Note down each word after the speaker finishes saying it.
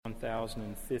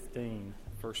2015,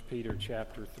 1 Peter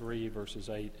chapter 3, verses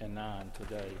 8 and 9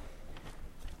 today.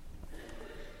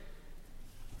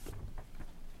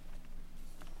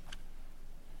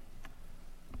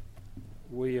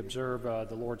 We observe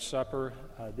the Lord's Supper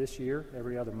this year,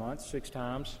 every other month, 6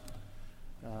 times.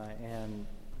 And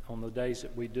on the days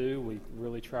that we do, we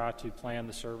really try to plan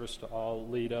the service to all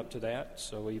lead up to that.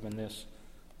 So even this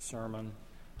sermon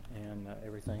and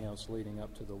everything else leading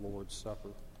up to the Lord's Supper.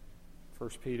 1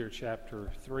 Peter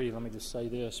chapter 3, let me just say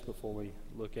this before we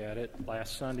look at it.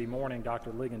 Last Sunday morning,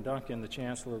 Dr. Ligon Duncan, the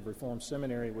Chancellor of Reformed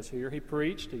Seminary, was here. He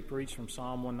preached from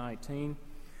Psalm 119.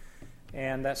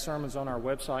 And that sermon's on our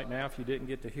website now if you didn't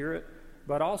get to hear it.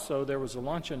 But also there was a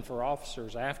luncheon for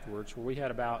officers afterwards where we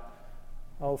had about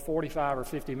 45 or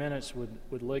 50 minutes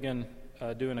with Ligon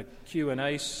doing a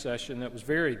Q&A session that was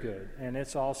very good. And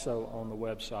it's also on the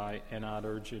website, and I'd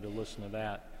urge you to listen to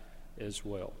that as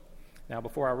well. Now,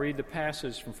 before I read the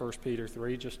passage from 1 Peter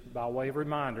 3, just by way of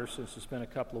reminder, since it's been a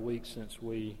couple of weeks since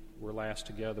we were last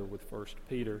together with 1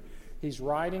 Peter, he's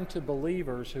writing to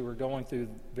believers who are going through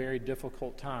very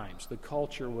difficult times. The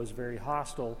culture was very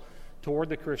hostile toward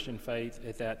the Christian faith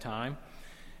at that time.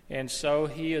 And so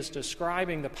he is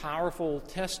describing the powerful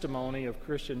testimony of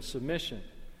Christian submission.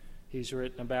 He's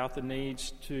written about the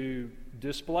needs to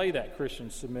display that Christian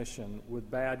submission with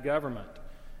bad government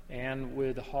and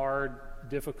with hard,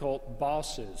 difficult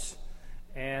bosses.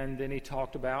 And then he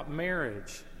talked about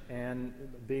marriage and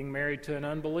being married to an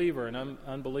unbeliever, an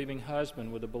unbelieving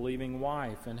husband with a believing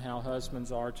wife, and how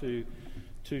husbands are to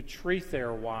treat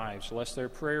their wives lest their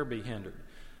prayer be hindered.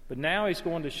 But now he's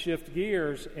going to shift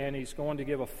gears, and he's going to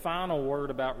give a final word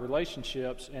about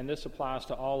relationships, and this applies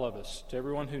to all of us, to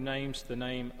everyone who names the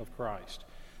name of Christ.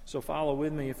 So follow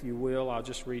with me, if you will. I'll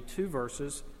just read 2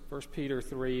 verses, 1 Peter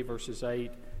 3, verses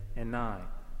 8 and 9.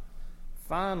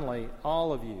 Finally,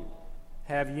 all of you,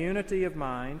 have unity of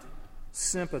mind,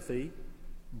 sympathy,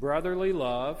 brotherly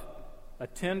love, a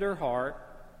tender heart,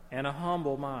 and a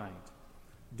humble mind.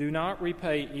 Do not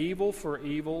repay evil for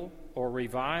evil or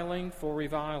reviling for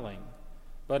reviling,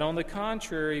 but on the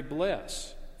contrary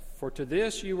bless, for to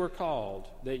this you were called,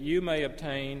 that you may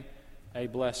obtain a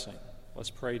blessing. Let's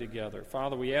pray together.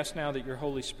 Father, we ask now that your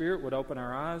Holy Spirit would open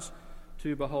our eyes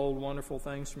to behold wonderful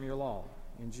things from your law.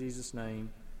 In Jesus' name,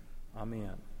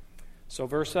 amen. So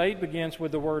verse 8 begins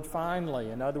with the word finally.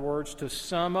 In other words, to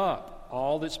sum up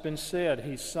all that's been said.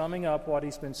 He's summing up what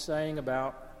he's been saying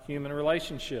about human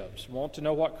relationships. Want to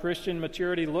know what Christian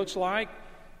maturity looks like?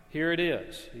 Here it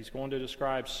is. He's going to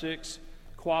describe 6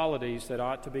 qualities that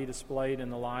ought to be displayed in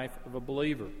the life of a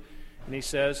believer. And he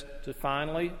says, to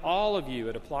finally, all of you.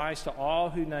 It applies to all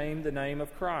who name the name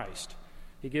of Christ.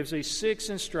 He gives these 6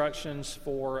 instructions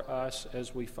for us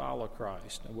as we follow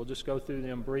Christ. And we'll just go through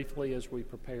them briefly as we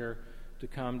prepare to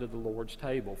come to the Lord's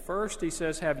table. First, he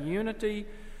says, have unity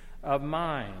of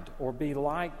mind, or be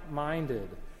like-minded.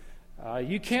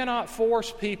 You cannot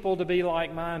force people to be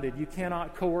like-minded. You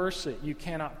cannot coerce it. You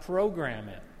cannot program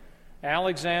it.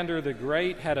 Alexander the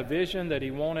Great had a vision that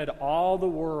he wanted all the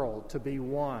world to be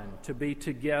one, to be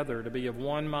together, to be of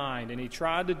one mind, and he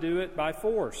tried to do it by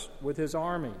force with his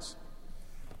armies.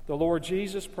 The Lord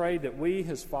Jesus prayed that we,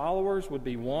 his followers, would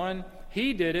be one.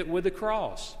 He did it with the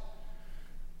cross.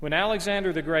 When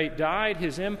Alexander the Great died,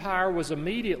 his empire was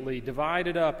immediately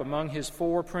divided up among his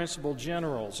 4 principal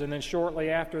generals, and then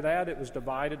shortly after that it was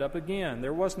divided up again.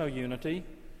 There was no unity.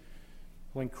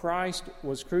 When Christ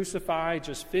was crucified,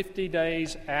 just 50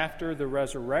 days after the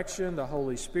resurrection, the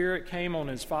Holy Spirit came on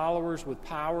his followers with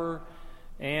power,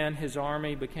 and his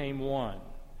army became one.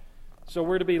 So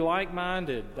we're to be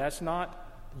like-minded. That's not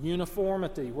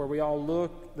uniformity, where we all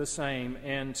look the same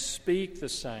and speak the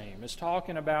same. It's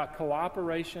talking about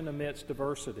cooperation amidst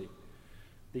diversity.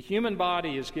 The human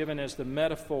body is given as the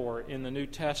metaphor in the New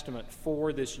Testament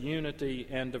for this unity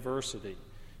and diversity.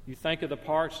 You think of the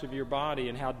parts of your body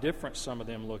and how different some of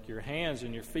them look, your hands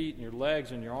and your feet and your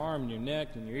legs and your arm and your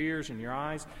neck and your ears and your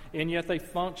eyes, and yet they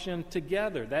function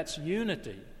together. That's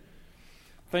unity.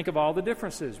 Think of all the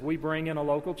differences we bring in a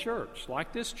local church,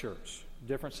 like this church.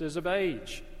 Differences of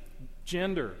age,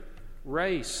 gender,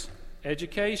 race,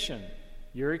 education,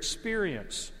 your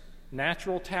experience,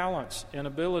 natural talents and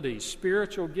abilities,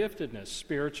 spiritual giftedness,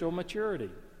 spiritual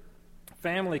maturity,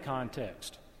 family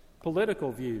context,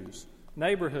 political views,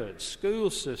 neighborhoods, school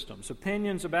systems,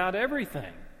 opinions about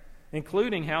everything,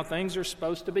 including how things are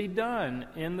supposed to be done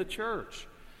in the church.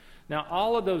 Now,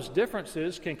 all of those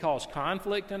differences can cause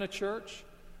conflict in a church,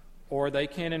 or they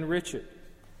can enrich it.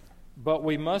 But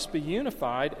we must be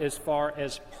unified as far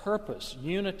as purpose,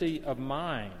 unity of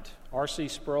mind. R.C.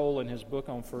 Sproul, in his book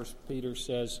on 1 Peter,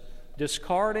 says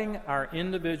discarding our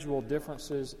individual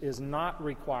differences is not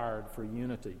required for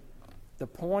unity. The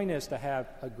point is to have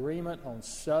agreement on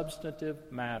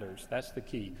substantive matters. That's the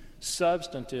key.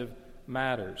 Substantive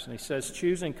matters. And he says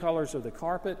choosing colors of the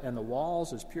carpet and the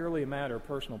walls is purely a matter of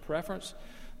personal preference.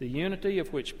 The unity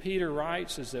of which Peter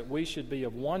writes is that we should be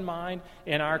of one mind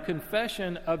in our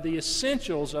confession of the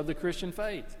essentials of the Christian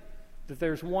faith. That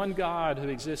there's one God who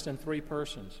exists in three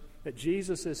persons. That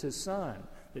Jesus is his Son.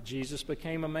 That Jesus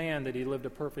became a man. That he lived a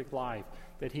perfect life.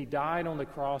 That he died on the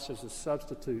cross as a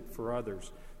substitute for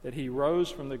others. That he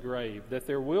rose from the grave. That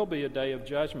there will be a day of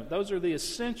judgment. Those are the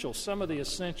essentials, some of the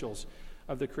essentials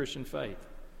of the Christian faith.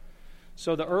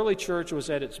 So the early church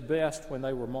was at its best when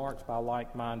they were marked by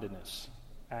like-mindedness.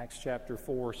 Acts chapter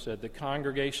 4 said, the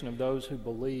congregation of those who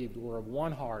believed were of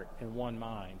one heart and one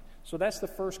mind. So that's the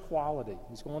first quality.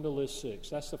 He's going to list 6.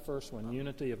 That's the first one,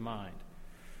 unity of mind.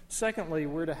 Secondly,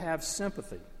 we're to have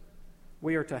sympathy.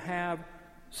 We are to have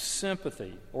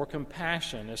sympathy or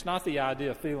compassion. It's not the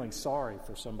idea of feeling sorry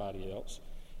for somebody else.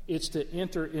 It's to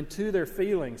enter into their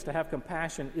feelings. To have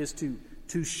compassion is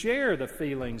to share the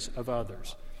feelings of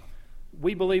others.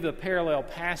 We believe the parallel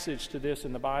passage to this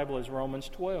in the Bible is Romans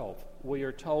 12. We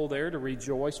are told there to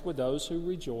rejoice with those who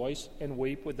rejoice and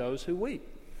weep with those who weep.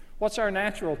 What's our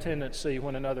natural tendency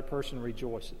when another person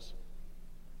rejoices?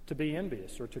 To be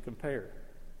envious or to compare.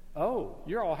 Oh,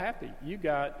 you're all happy. You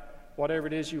got whatever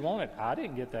it is you wanted. I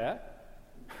didn't get that.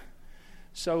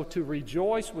 So to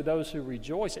rejoice with those who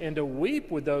rejoice and to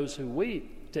weep with those who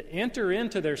weep, to enter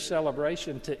into their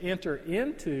celebration, to enter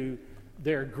into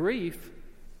their grief,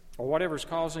 or whatever's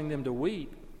causing them to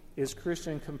weep, is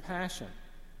Christian compassion.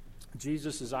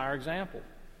 Jesus is our example.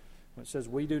 It says,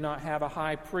 we do not have a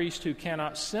high priest who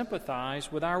cannot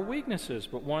sympathize with our weaknesses,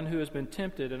 but one who has been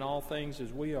tempted in all things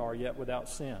as we are, yet without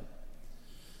sin.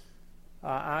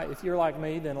 If you're like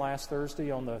me, then last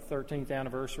Thursday on the 13th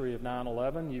anniversary of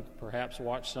 9/11, you perhaps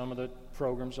watched some of the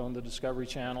programs on the Discovery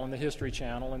Channel and the History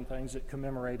Channel and things that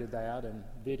commemorated that and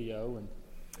video. And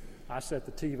I set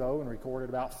the TiVo and recorded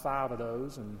about 5 of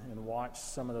those and watched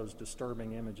some of those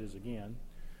disturbing images again.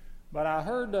 But I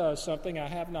heard something I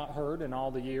have not heard in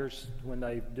all the years when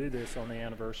they do this on the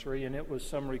anniversary, and it was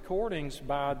some recordings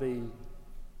by the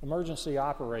emergency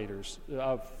operators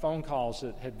of phone calls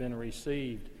that had been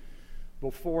received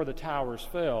before the towers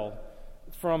fell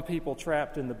from people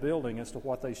trapped in the building as to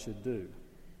what they should do.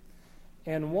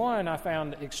 And one I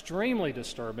found extremely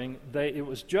disturbing. It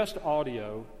was just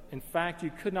audio. In fact,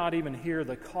 you could not even hear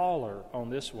the caller on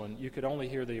this one. You could only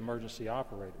hear the emergency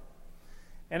operator.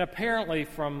 And apparently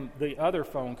from the other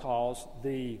phone calls,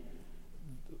 the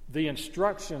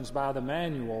instructions by the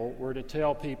manual were to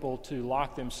tell people to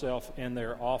lock themselves in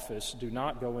their office, do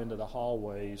not go into the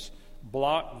hallways,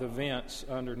 block the vents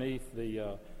underneath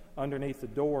the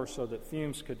door so that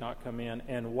fumes could not come in,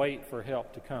 and wait for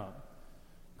help to come.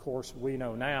 Of course, we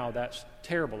know now that's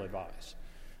terrible advice.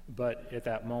 But at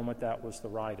that moment, that was the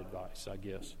right advice, I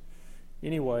guess.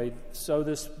 Anyway, so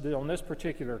on this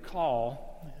particular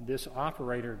call, this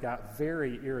operator got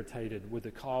very irritated with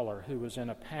the caller, who was in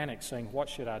a panic saying, what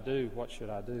should I do? What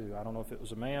should I do? I don't know if it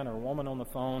was a man or a woman on the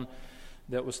phone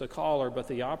that was the caller, but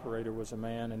the operator was a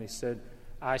man, and he said,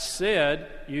 I said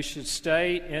you should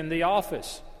stay in the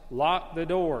office. Lock the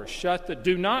door.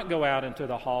 Do not go out into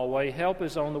the hallway. Help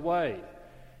is on the way.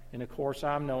 And of course,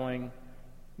 I'm knowing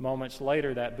moments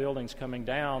later that building's coming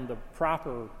down. The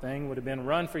proper thing would have been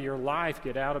run for your life,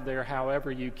 get out of there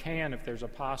however you can. If there's a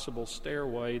possible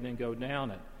stairway, then go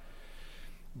down it.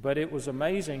 But it was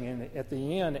amazing. And at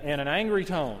the end, in an angry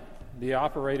tone, the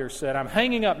operator said, I'm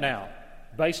hanging up now.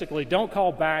 Basically, don't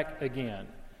call back again.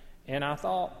 And I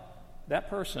thought, that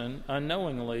person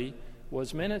unknowingly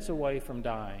was minutes away from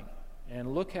dying.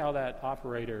 And look how that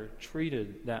operator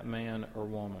treated that man or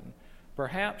woman.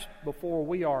 Perhaps before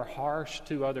we are harsh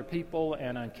to other people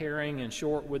and uncaring and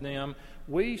short with them,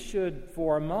 we should,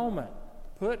 for a moment,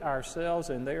 put ourselves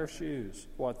in their shoes,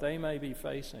 what they may be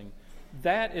facing.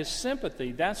 That is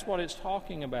sympathy. That's what it's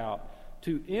talking about,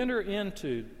 to enter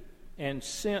into and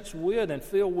sense with and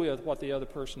feel with what the other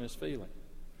person is feeling.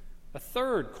 A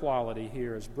third quality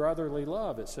here is brotherly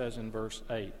love, it says in verse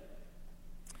 8.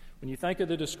 When you think of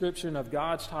the description of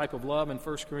God's type of love in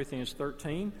 1 Corinthians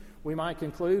 13, we might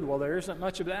conclude, well, there isn't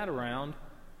much of that around.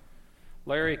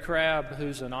 Larry Crabb,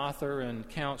 who's an author and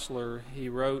counselor, he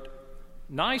wrote,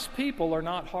 nice people are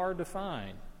not hard to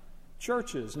find.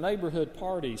 Churches, neighborhood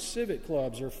parties, civic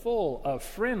clubs are full of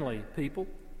friendly people.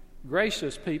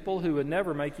 Gracious people who would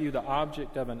never make you the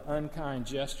object of an unkind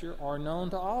gesture are known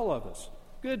to all of us.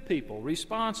 Good people,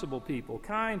 responsible people,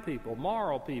 kind people,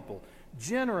 moral people,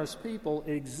 generous people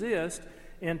exist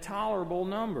in tolerable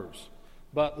numbers.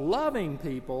 but loving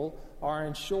people are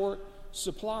in short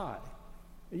supply.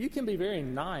 You can be very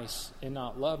nice and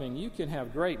not loving. You can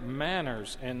have great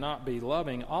manners and not be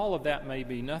loving. All of that may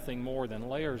be nothing more than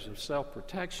layers of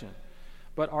self-protection.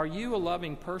 But are you a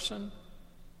loving person?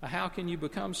 How can you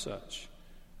become such?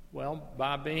 Well,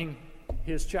 by being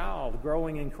His child,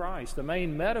 growing in Christ. The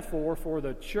main metaphor for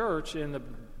the church in the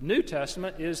New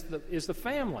Testament is the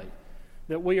family,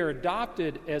 that we are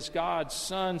adopted as God's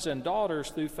sons and daughters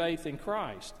through faith in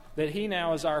Christ, that He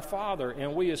now is our Father,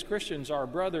 and we as Christians are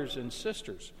brothers and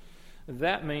sisters.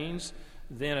 That means,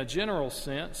 in a general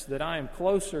sense, that I am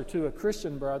closer to a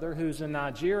Christian brother who's in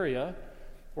Nigeria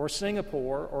or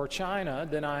Singapore or China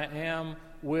than I am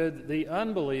with the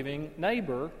unbelieving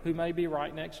neighbor who may be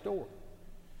right next door.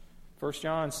 1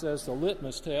 John says the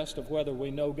litmus test of whether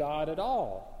we know God at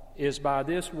all is by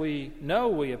this we know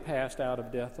we have passed out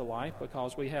of death to life,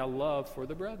 because we have love for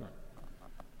the brethren.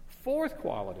 Fourth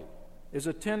quality is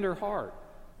a tender heart.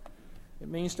 It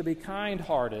means to be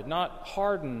kind-hearted, not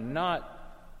hardened, not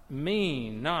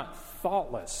mean, not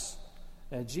thoughtless.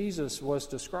 And Jesus was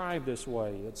described this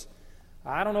way.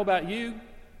 I don't know about you,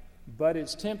 but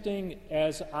it's tempting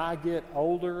as I get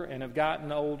older and have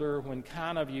gotten older, when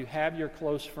kind of you have your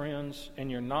close friends and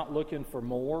you're not looking for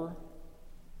more.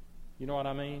 You know what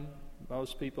I mean?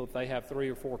 Most people, if they have 3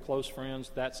 or 4 close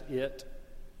friends, that's it.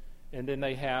 And then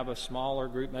they have a smaller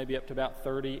group, maybe up to about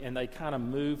 30, and they kind of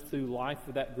move through life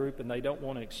with that group, and they don't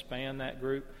want to expand that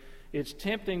group. It's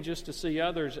tempting just to see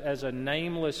others as a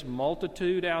nameless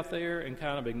multitude out there and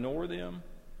kind of ignore them.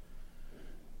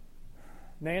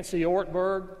 Nancy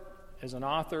Ortberg is an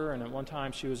author, and at one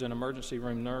time she was an emergency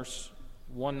room nurse.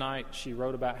 One night she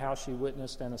wrote about how she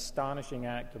witnessed an astonishing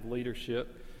act of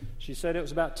leadership. She said it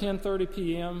was about 10:30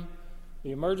 p.m.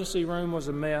 The emergency room was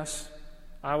a mess.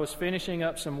 I was finishing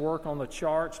up some work on the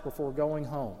charts before going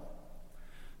home.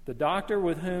 The doctor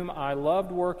with whom I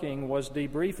loved working was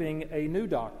debriefing a new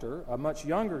doctor, a much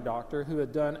younger doctor, who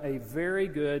had done a very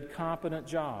good, competent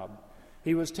job.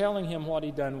 He was telling him what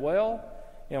he'd done well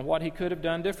and what he could have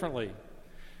done differently.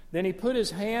 Then he put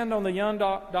his hand on the young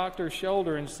doctor's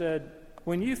shoulder and said,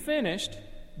 "When you finished,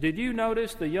 did you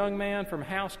notice the young man from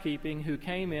housekeeping who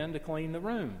came in to clean the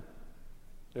room?"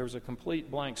 There was a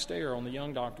complete blank stare on the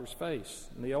young doctor's face.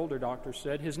 And the older doctor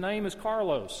said, "His name is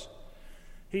Carlos.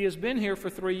 He has been here for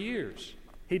 3 years.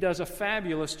 He does a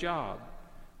fabulous job.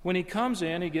 When he comes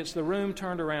in, he gets the room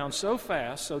turned around so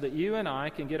fast so that you and I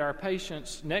can get our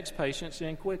next patients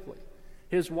in quickly.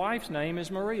 His wife's name is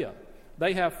Maria.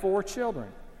 They have 4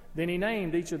 children. Then he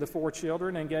named each of the 4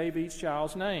 children and gave each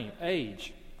child's name,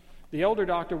 age." The older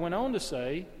doctor went on to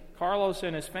say, "Carlos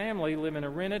and his family live in a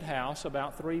rented house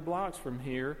about 3 blocks from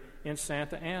here in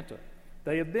Santa Ana.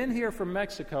 They have been here from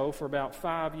Mexico for about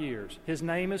 5 years. His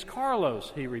name is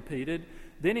Carlos," he repeated.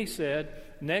 Then he said,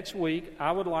 "Next week,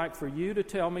 I would like for you to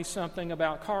tell me something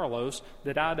about Carlos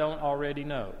that I don't already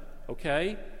know.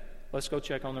 Okay? Let's go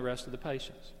check on the rest of the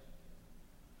patients."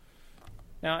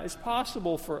 Now, it's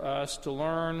possible for us to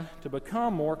learn to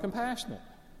become more compassionate.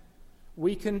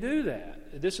 We can do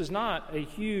that. This is not a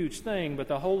huge thing, but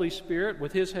the Holy Spirit,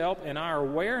 with His help and our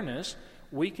awareness,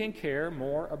 we can care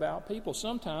more about people.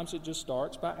 Sometimes it just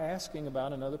starts by asking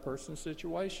about another person's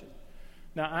situation.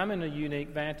 Now, I'm in a unique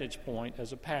vantage point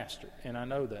as a pastor, and I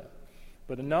know that.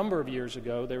 But a number of years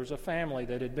ago, there was a family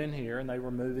that had been here, and they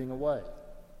were moving away.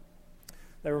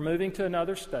 They were moving to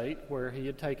another state where he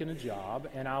had taken a job,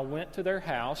 and I went to their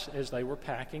house as they were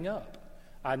packing up.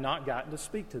 I'd not gotten to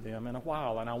speak to them in a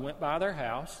while, and I went by their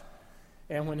house,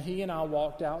 and when he and I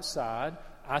walked outside,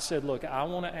 I said, "Look, I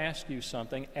want to ask you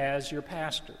something as your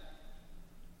pastor.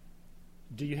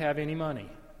 Do you have any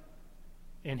money?"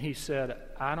 And he said,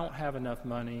 "I don't have enough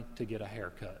money to get a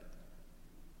haircut."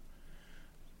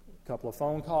 A couple of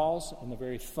phone calls, and the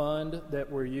very fund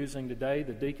that we're using today,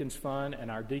 the Deacons Fund, and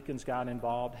our deacons got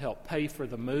involved, helped pay for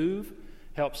the move,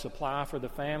 help supply for the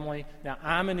family. Now,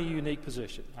 I'm in a unique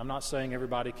position. I'm not saying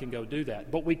everybody can go do that,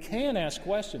 but we can ask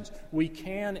questions. We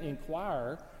can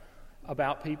inquire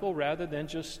about people rather than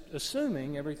just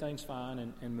assuming everything's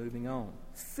fine and moving on.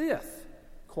 Fifth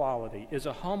quality is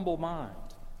a humble mind.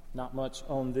 Not much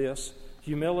on this.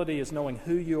 Humility is knowing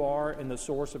who you are and the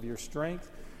source of your strength.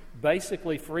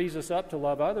 Basically frees us up to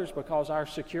love others, because our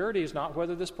security is not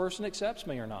whether this person accepts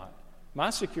me or not. My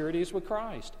security is with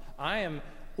Christ. I am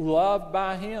loved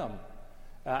by Him.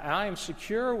 I am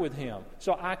secure with Him.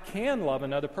 So I can love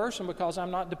another person because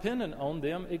I'm not dependent on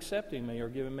them accepting me or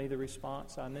giving me the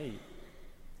response I need.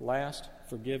 Last,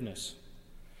 forgiveness.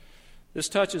 This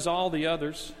touches all the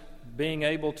others. Being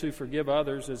able to forgive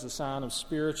others is a sign of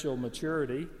spiritual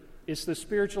maturity. It's the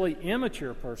spiritually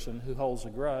immature person who holds a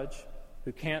grudge.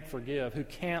 who can't forgive, who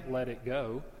can't let it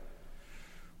go.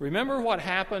 Remember what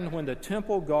happened when the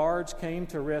temple guards came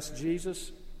to arrest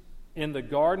Jesus in the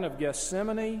Garden of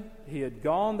Gethsemane? He had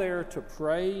gone there to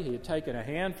pray. He had taken a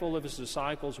handful of his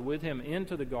disciples with him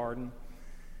into the garden.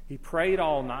 He prayed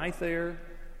all night there.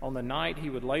 On the night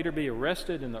he would later be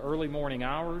arrested in the early morning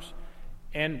hours.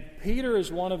 And Peter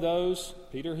is one of those.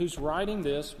 Peter, who's writing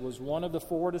this, was one of the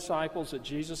 4 disciples that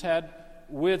Jesus had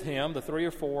with him, the 3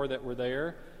 or 4 that were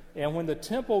there. And when the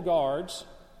temple guards,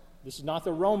 this is not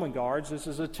the Roman guards, this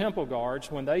is the temple guards,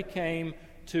 when they came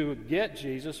to get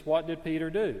Jesus, what did Peter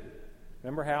do?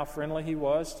 Remember how friendly he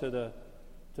was to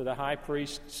the high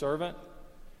priest's servant?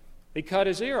 He cut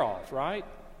his ear off, right?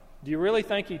 Do you really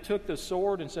think he took the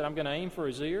sword and said, I'm going to aim for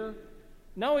his ear?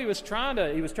 No, he was trying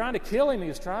to kill him. He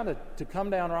was trying to come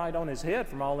down right on his head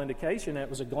from all indication. It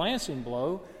was a glancing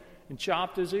blow and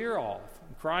chopped his ear off.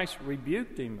 And Christ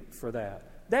rebuked him for that.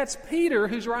 That's Peter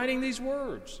who's writing these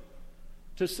words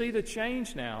to see the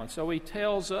change now. And so he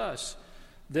tells us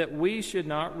that we should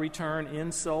not return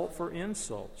insult for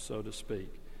insult, so to speak.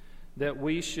 That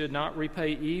we should not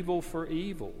repay evil for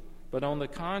evil, but on the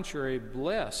contrary,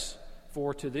 bless,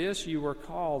 for to this you were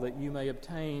called, that you may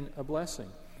obtain a blessing.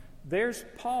 There's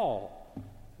Paul,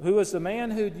 who is the man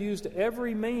who'd used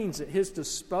every means at his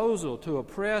disposal to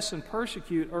oppress and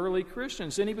persecute early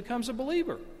Christians, and he becomes a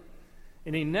believer.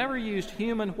 And he never used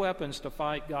human weapons to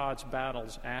fight God's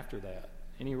battles after that.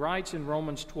 And he writes in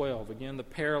Romans 12, again the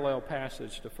parallel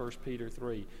passage to 1 Peter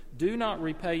 3, do not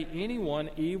repay anyone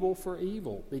evil for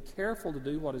evil. Be careful to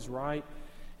do what is right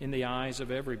in the eyes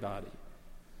of everybody.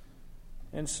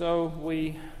 And so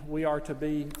we are to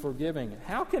be forgiving.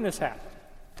 How can this happen?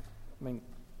 I mean,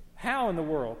 how in the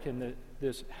world can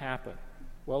this happen?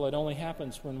 Well, it only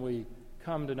happens when we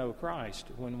come to know Christ,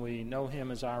 when we know Him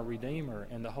as our Redeemer,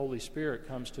 and the Holy Spirit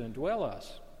comes to indwell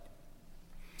us.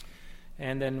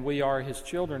 And then we are His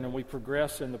children, and we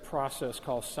progress in the process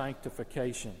called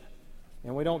sanctification.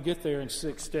 And we don't get there in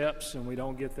 6 steps, and we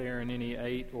don't get there in any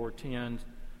 8 or 10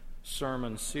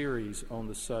 sermon series on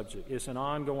the subject. It's an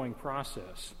ongoing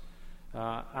process.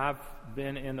 I've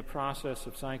been in the process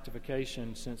of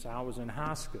sanctification since I was in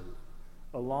high school,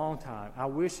 a long time. I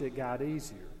wish it got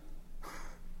easier.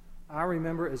 I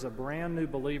remember as a brand new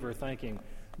believer thinking,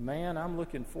 man, I'm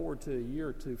looking forward to a year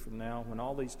or 2 from now when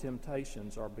all these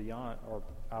temptations are beyond, or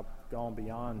I've gone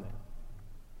beyond them.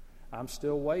 I'm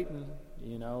still waiting.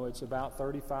 You know, it's about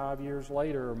 35 years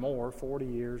later or more, 40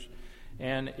 years,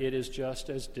 and it is just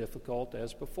as difficult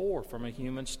as before from a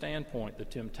human standpoint. The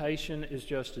temptation is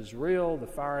just as real. The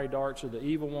fiery darts of the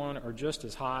evil one are just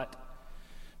as hot.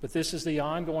 But this is the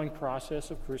ongoing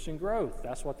process of Christian growth.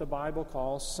 That's what the Bible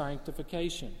calls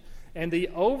sanctification. And the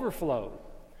overflow,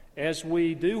 as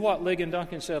we do what Ligon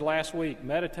Duncan said last week,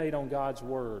 meditate on God's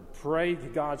Word, pray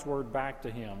God's Word back to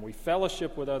Him. We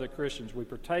fellowship with other Christians. We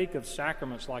partake of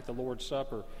sacraments like the Lord's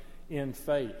Supper in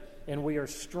faith. And we are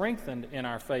strengthened in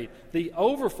our faith. The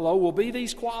overflow will be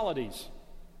these qualities.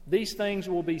 These things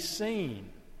will be seen.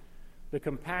 The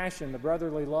compassion, the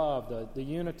brotherly love, the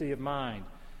unity of mind,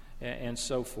 and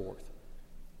so forth.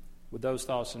 With those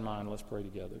thoughts in mind, let's pray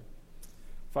together.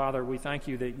 Father, we thank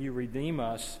You that You redeem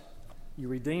us. You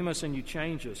redeem us and You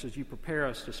change us as You prepare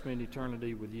us to spend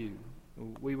eternity with You.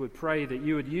 We would pray that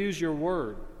You would use Your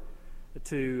Word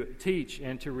to teach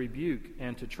and to rebuke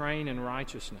and to train in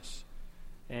righteousness,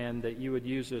 and that You would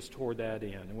use us toward that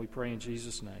end. And we pray in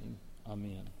Jesus' name.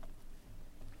 Amen.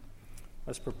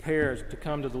 Let's prepare to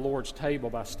come to the Lord's table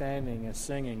by standing and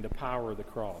singing the power of the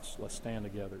cross. Let's stand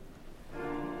together.